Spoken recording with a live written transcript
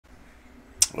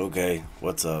Okay,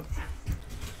 what's up?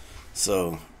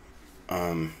 So,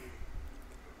 I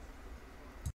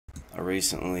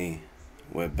recently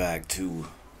went back to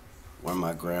where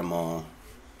my grandma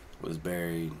was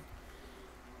buried.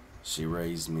 She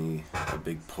raised me a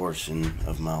big portion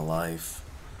of my life.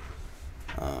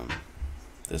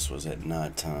 This was at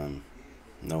nighttime.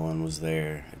 No one was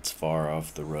there. It's far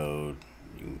off the road.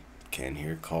 You can't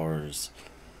hear cars.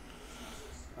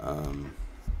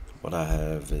 What I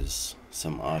have is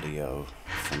some audio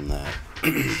from that.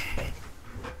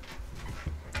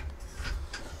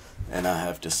 And I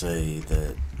have to say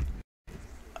that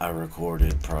I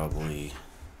recorded probably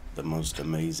the most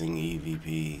amazing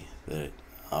EVP that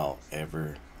I'll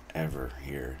ever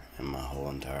hear in my whole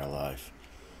entire life.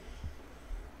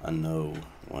 I know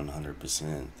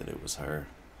 100% that it was her.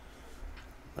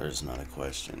 There's not a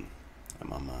question in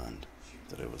my mind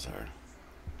that it was her.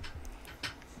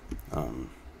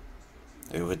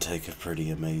 It would take a pretty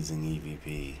amazing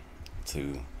EVP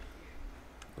to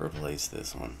replace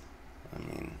this one. I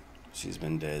mean, she's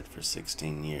been dead for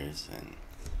 16 years, and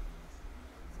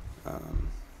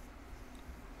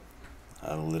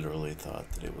I literally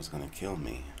thought that it was going to kill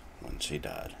me when she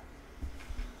died.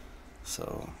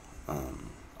 So,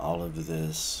 all of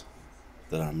this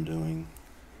that I'm doing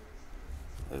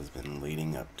has been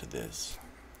leading up to this,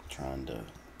 trying to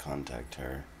contact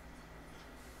her.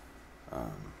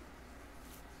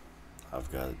 I've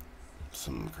got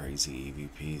some crazy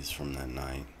EVPs from that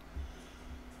night.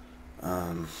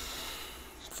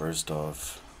 First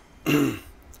off, right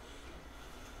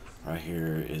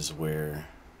here is where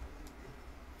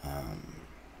the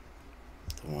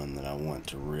one that I want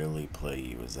to really play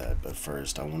you is at. But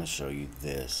first, I want to show you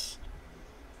this.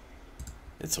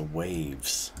 It's a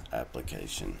Waves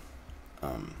application.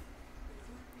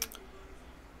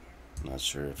 Not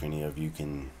sure if any of you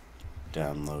can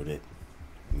download it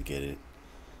and get it,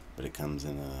 but it comes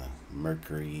in a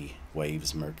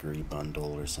Waves Mercury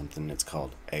bundle or something. It's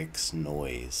called X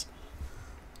Noise,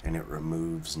 and it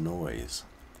removes noise.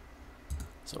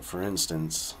 So for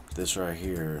instance, this right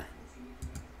here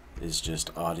is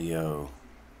just audio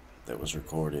that was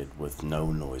recorded with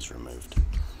no noise removed.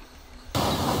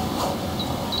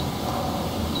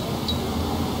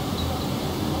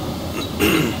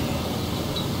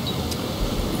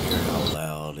 Hear how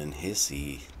loud and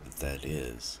hissy that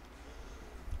is.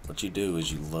 What you do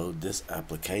is you load this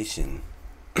application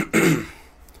and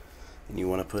you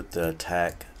want to put the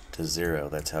attack to 0.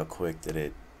 That's how quick that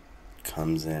it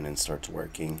comes in and starts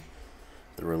working.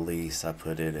 The release, I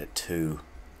put it at 2.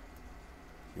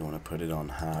 You want to put it on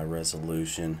high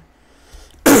resolution.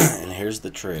 And here's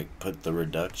the trick: put the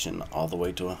reduction all the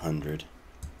way to 100.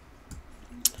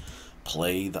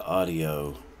 Play the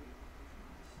audio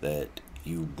that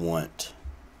you want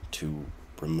to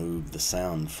remove the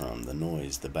sound from, the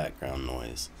noise, the background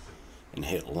noise, and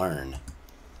hit learn.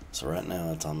 So right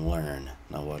now it's on learn.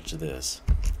 Now watch this.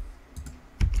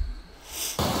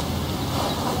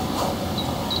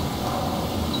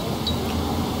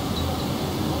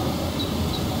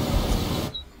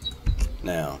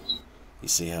 Now, you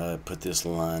see how I put this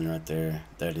line right there?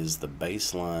 That is the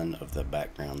baseline of the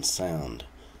background sound.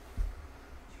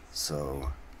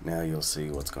 So now you'll see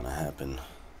what's going to happen.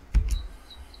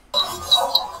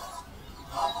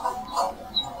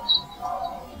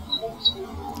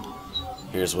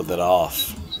 Here's with it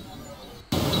off.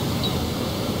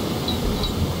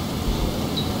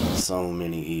 So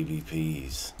many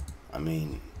EVPs. I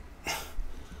mean,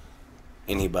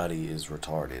 anybody is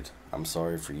retarded. I'm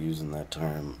sorry for using that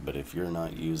term, but if you're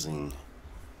not using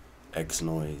X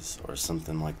Noise or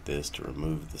something like this to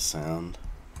remove the sound,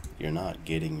 you're not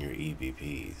getting your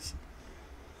EVPs.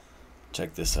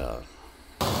 Check this out.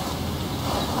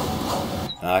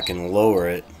 Now I can lower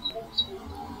it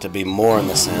to be more in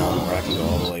the sound, or I can go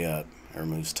all the way up. It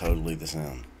removes totally the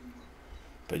sound.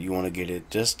 But you want to get it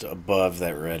just above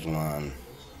that red line.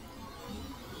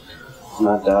 When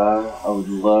I die, I would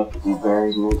love to be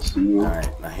buried next to you.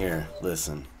 Alright, now here,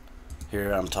 listen.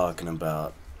 Here I'm talking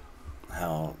about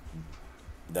how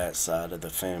that side of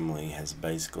the family has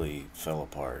basically fell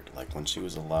apart. Like when she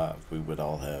was alive, we would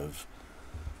all have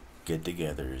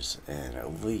get-togethers, and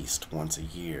at least once a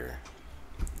year,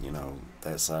 you know,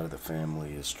 that side of the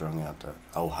family is strung out to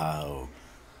Ohio,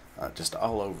 just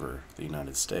all over the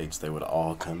United States. They would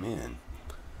all come in,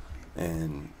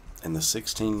 and in the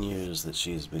 16 years that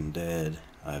she has been dead,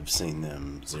 I've seen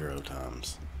them 0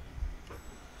 times.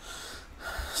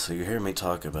 So you hear me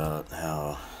talk about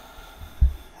how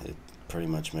it pretty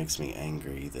much makes me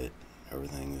angry that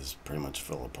everything is pretty much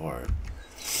fell apart.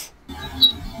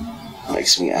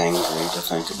 Makes me angry to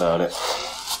think about it.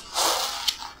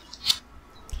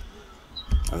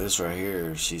 Now this right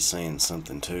here, she's saying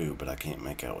something too, but I can't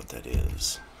make out what that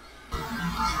is.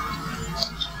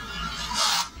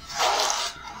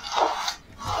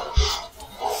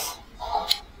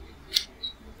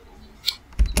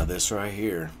 Now this right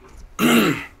here,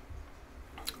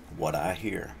 what I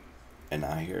hear, and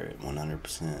I hear it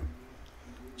 100%,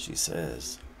 she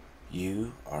says,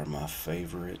 "You are my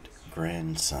favorite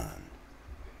grandson."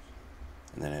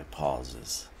 And then it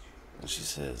pauses, and she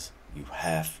says, "You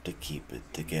have to keep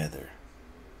it together."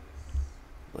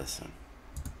 Listen.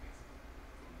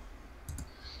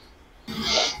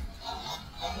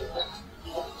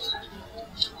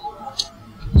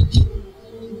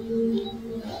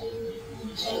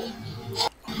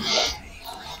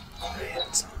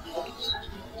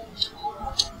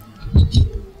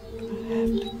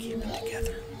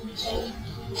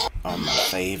 My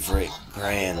favorite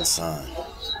grandson.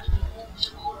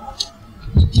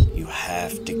 You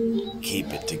have to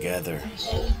keep it together.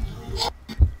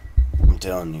 I'm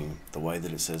telling you, the way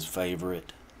that it says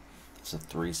favorite, it's a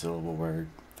 3-syllable word,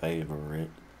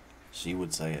 favorite. She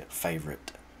would say it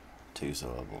favorite, 2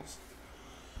 syllables.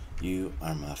 You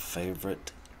are my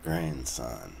favorite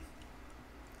grandson.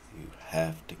 You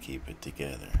have to keep it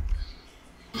together.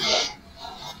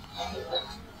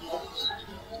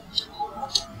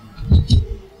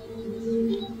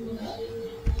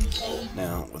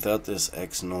 Now, without this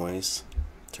X noise,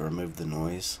 to remove the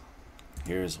noise,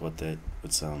 here's what that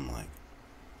would sound like.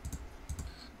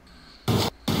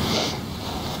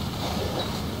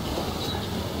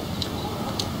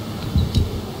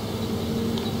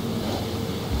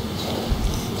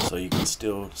 So you can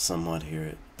still somewhat hear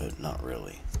it, but not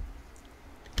really.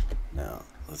 Now,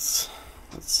 let's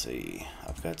see.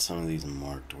 I've got some of these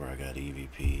marked where I got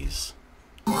EVPs.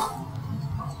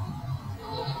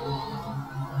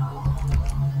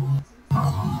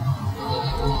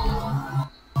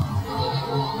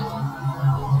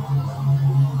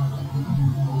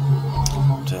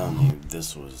 I'm telling you,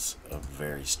 this was a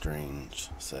very strange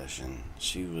session.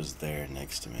 She was there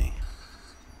next to me.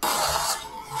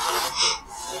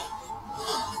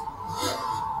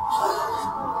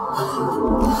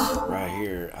 Right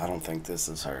here, I don't think this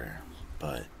is her,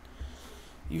 but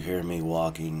you hear me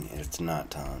walking, it's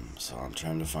nighttime, so I'm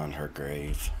trying to find her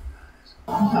grave.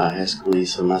 I ask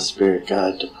Lisa, my spirit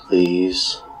guide, to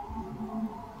please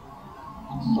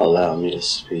allow me to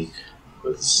speak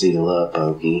with Seal Up,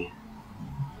 Ogie.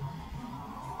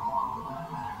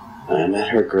 I'm at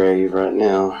her grave right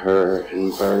now, her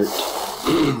and Bert,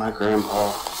 my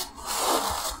grandpa.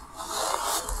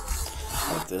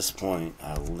 At this point,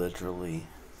 I literally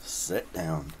sat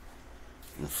down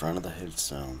in front of the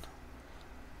headstone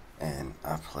and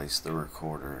I placed the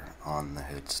recorder on the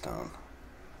headstone.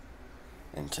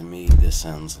 And to me, this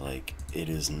sounds like it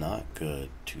is not good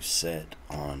to set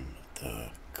on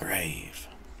the grave.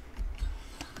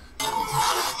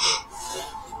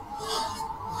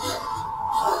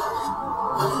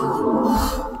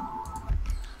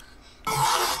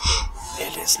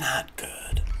 It is not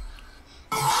good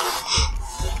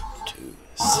to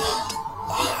sit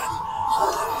on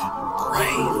the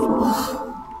grave.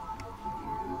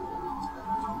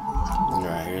 And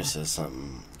right here it says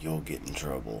something, "You'll get in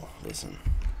trouble." Listen.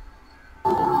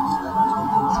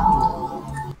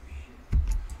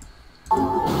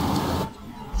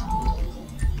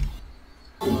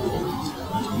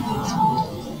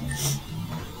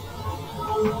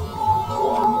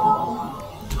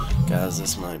 Guys,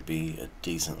 this might be a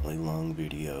decently long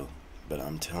video, but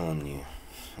I'm telling you,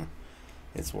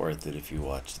 it's worth it if you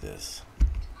watch this.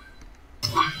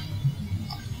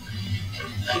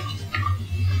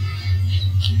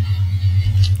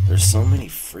 There's so many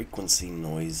frequency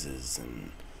noises,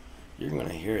 and you're going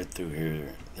to hear it through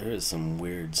here. There is some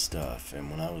weird stuff, and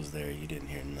when I was there, you didn't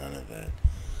hear none of that.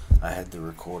 I had the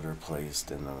recorder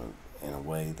placed in a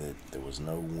way that there was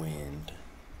no wind.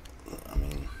 I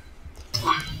mean,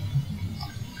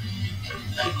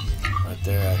 right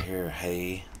there I hear,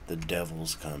 "Hey, the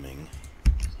devil's coming."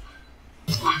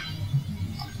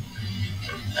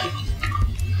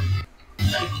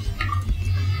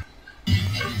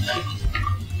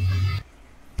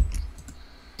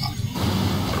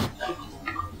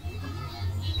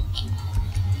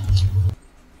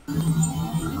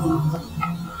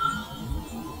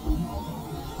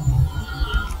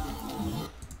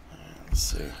 Let's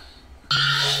see.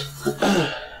 I'm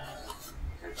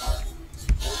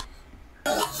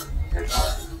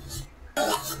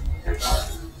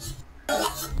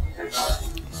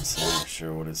not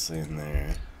sure what it's saying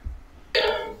there.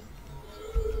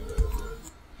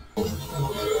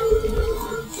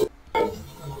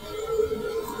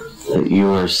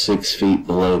 You are 6 feet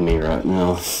below me right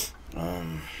now.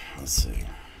 Let's see.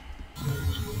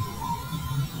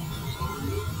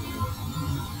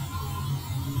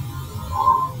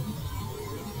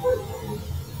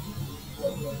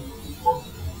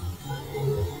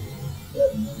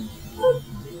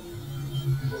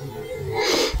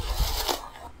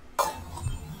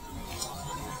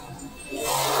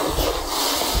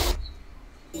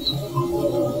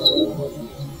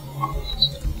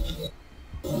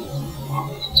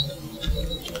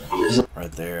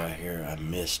 Right there, I hear I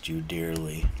missed you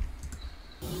dearly.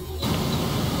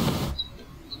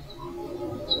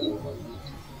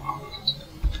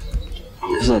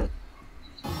 Because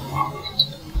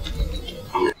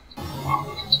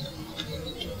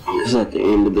at the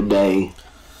end of the day,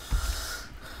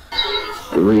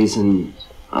 the reason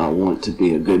I want to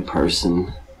be a good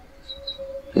person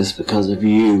is because of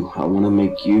you. I want to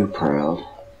make you proud.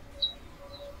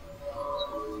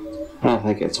 And I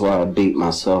think that's why I beat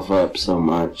myself up so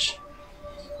much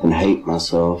and hate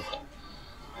myself.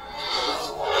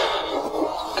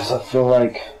 Because I feel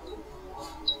like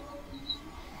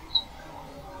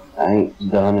I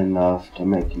ain't done enough to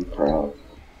make you proud.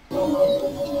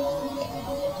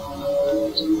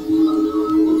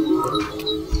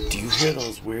 Do you hear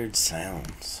those weird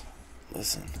sounds?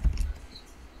 Listen.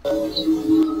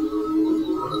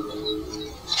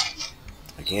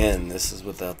 Again, this is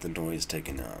without the noise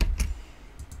taken out.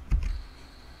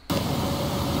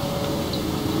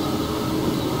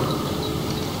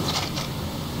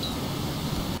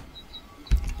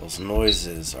 Those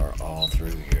noises are all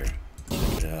through here.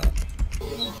 Check it out.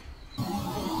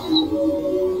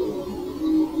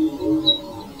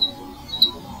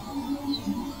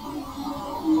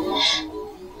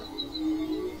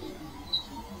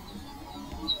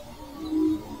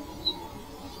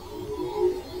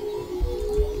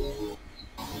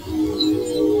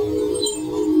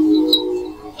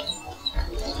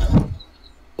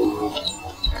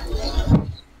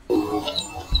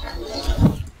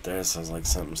 There, sounds like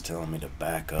something's telling me to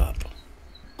back up.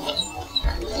 I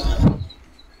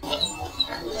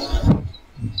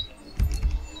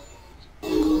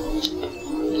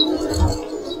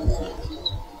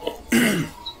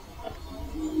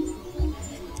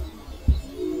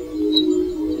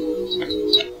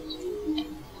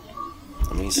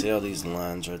mean, you see all these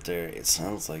lines right there? It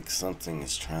sounds like something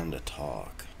is trying to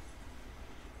talk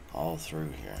all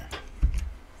through here.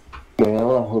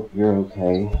 Gail, I hope you're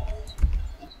okay.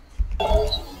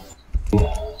 I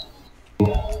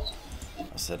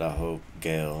said, I hope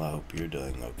you're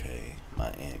doing okay.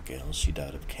 My Aunt Gail, she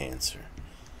died of cancer.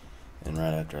 And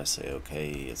right after I say okay,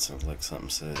 it sounds like something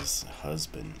says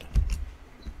husband.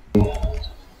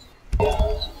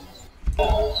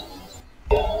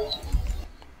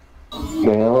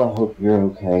 Gail, I hope you're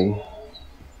okay.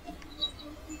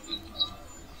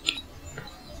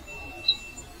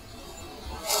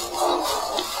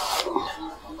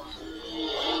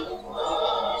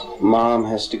 Mom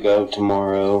has to go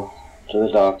tomorrow to the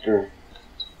doctor.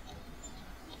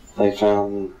 They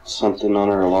found something on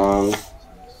her lung.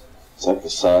 It's like the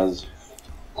size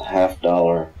of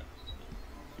 $50.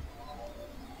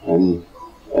 And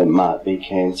it might be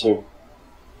cancer.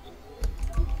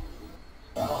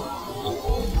 Right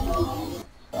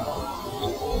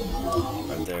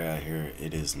there, I hear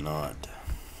it is not.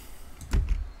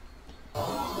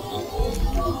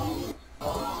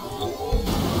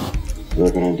 We're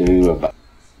gonna do about.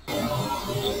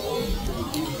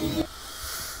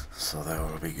 So that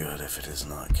will be good if it is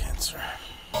not cancer.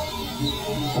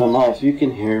 Mama, if you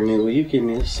can hear me, will you give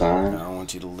me a sign? Now I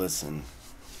want you to listen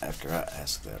after I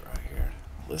ask that right here.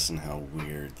 Listen how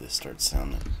weird this starts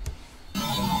sounding.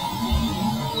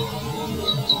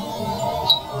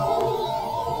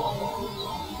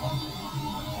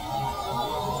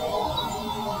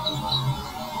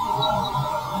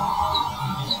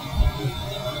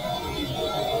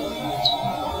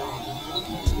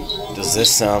 Does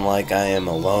this sound like I am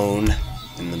alone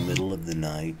in the middle of the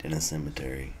night in a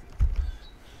cemetery?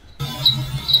 I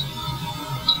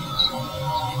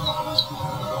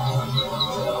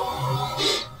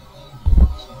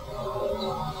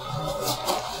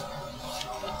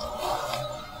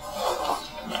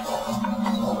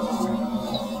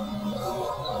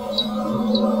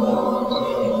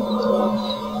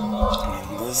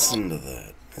mean, listen to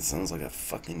that. It sounds like a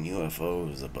fucking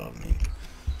UFO is above me.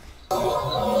 Now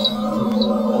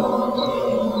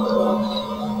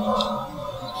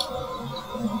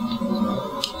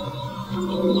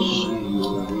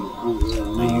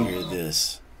you hear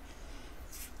this.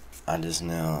 I just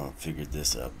now figured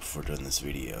this up before doing this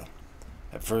video.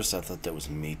 At first I thought that was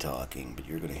me talking, but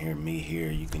you're gonna hear me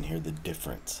here. You can hear the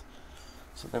difference.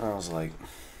 So then I was like,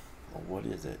 well, what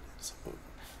is it? So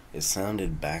It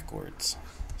sounded backwards,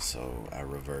 so I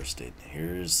reversed it.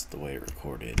 Here's the way it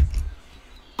recorded.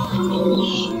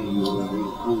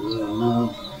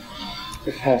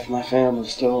 If half my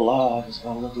family's still alive, it's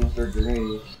by looking at their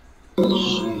graves.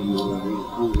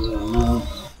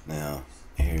 Now,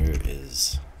 here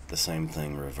is the same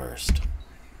thing reversed.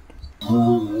 To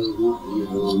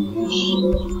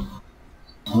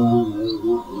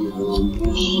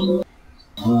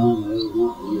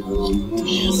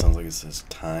me, it sounds like it says,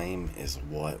 "Time is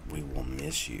what we will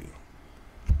miss you."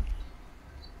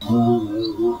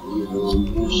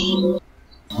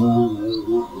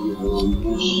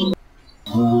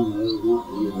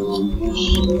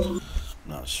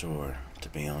 Not sure, to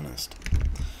be honest.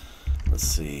 Let's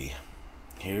see.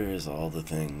 Here is all the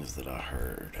things that I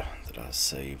heard, that I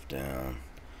saved down.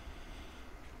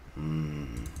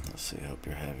 Let's see. Hope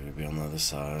you're happy to be on the other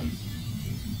side.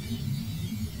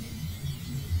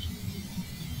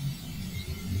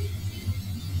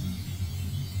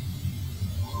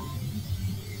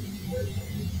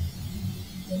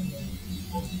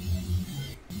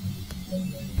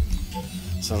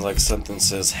 Sounds like something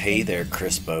says, "Hey there,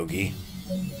 Chris Bogey."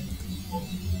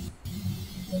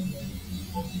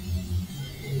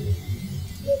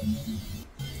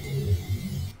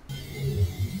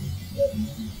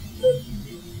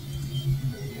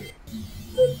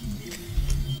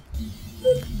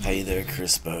 Hey there,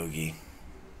 Chris Bogey.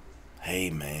 Hey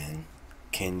man,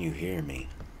 can you hear me?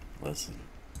 Listen.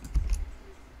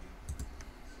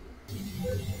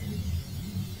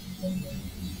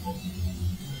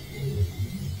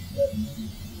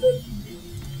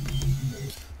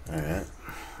 Alright.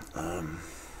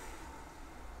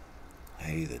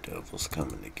 Hey, the devil's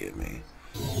coming to get me.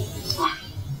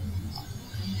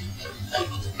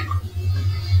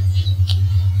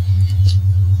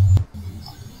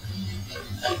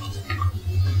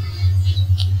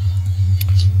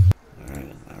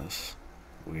 Alright, that was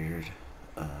weird.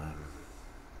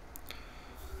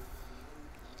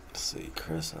 Let's see,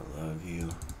 Chris, I love you.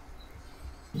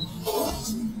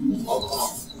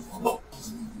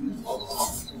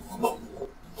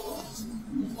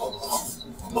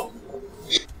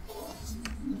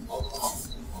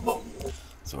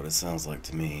 That's what it sounds like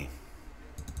to me.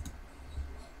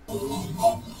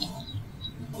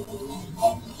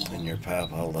 And your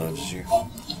papa loves you.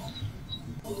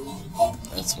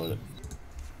 That's what it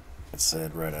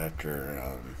said right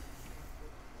after,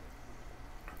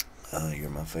 you're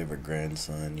my favorite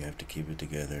grandson, you have to keep it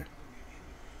together.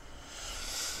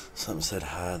 Something said,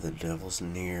 hi, the devil's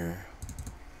near.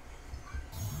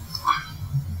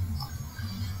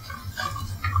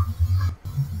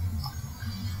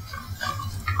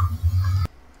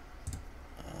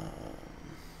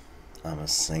 I'm a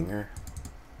singer.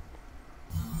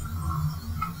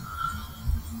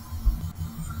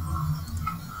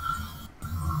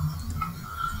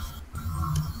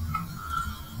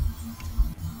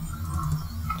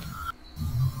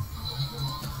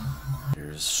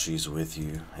 Here's She's With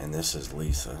You, and this is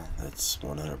Lisa. That's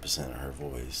 100% her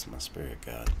voice, my spirit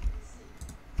guide.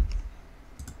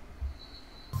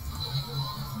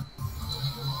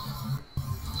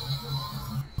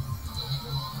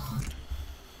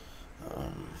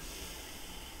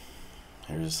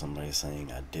 Here's somebody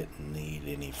saying, I didn't need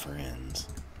any friends.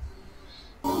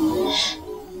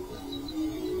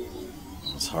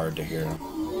 It's hard to hear.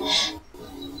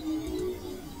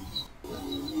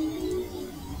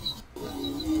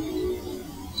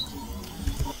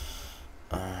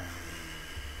 I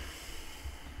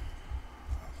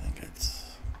think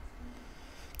it's...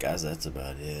 Guys, that's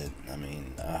about it. I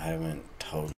mean, I haven't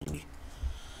totally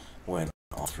went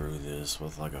all through this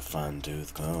with like a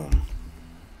fine-tooth comb.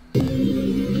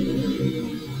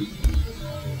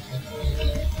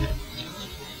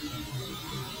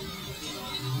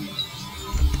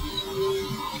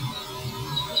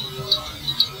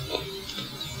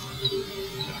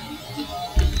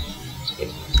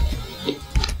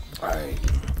 Alright,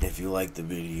 if you like the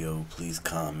video, please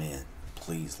comment,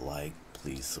 please like,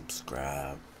 please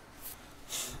subscribe.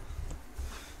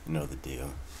 You know the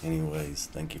deal. Anyways,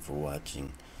 thank you for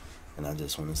watching. And I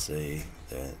just want to say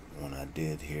that when I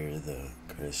did hear the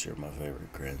Chris, you're my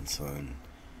favorite grandson,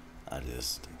 I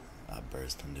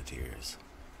burst into tears.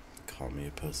 Call me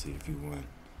a pussy if you want.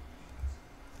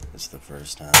 It's the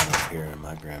first time I'm hearing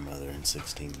my grandmother in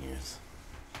 16 years.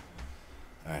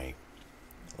 Alright,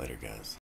 later guys.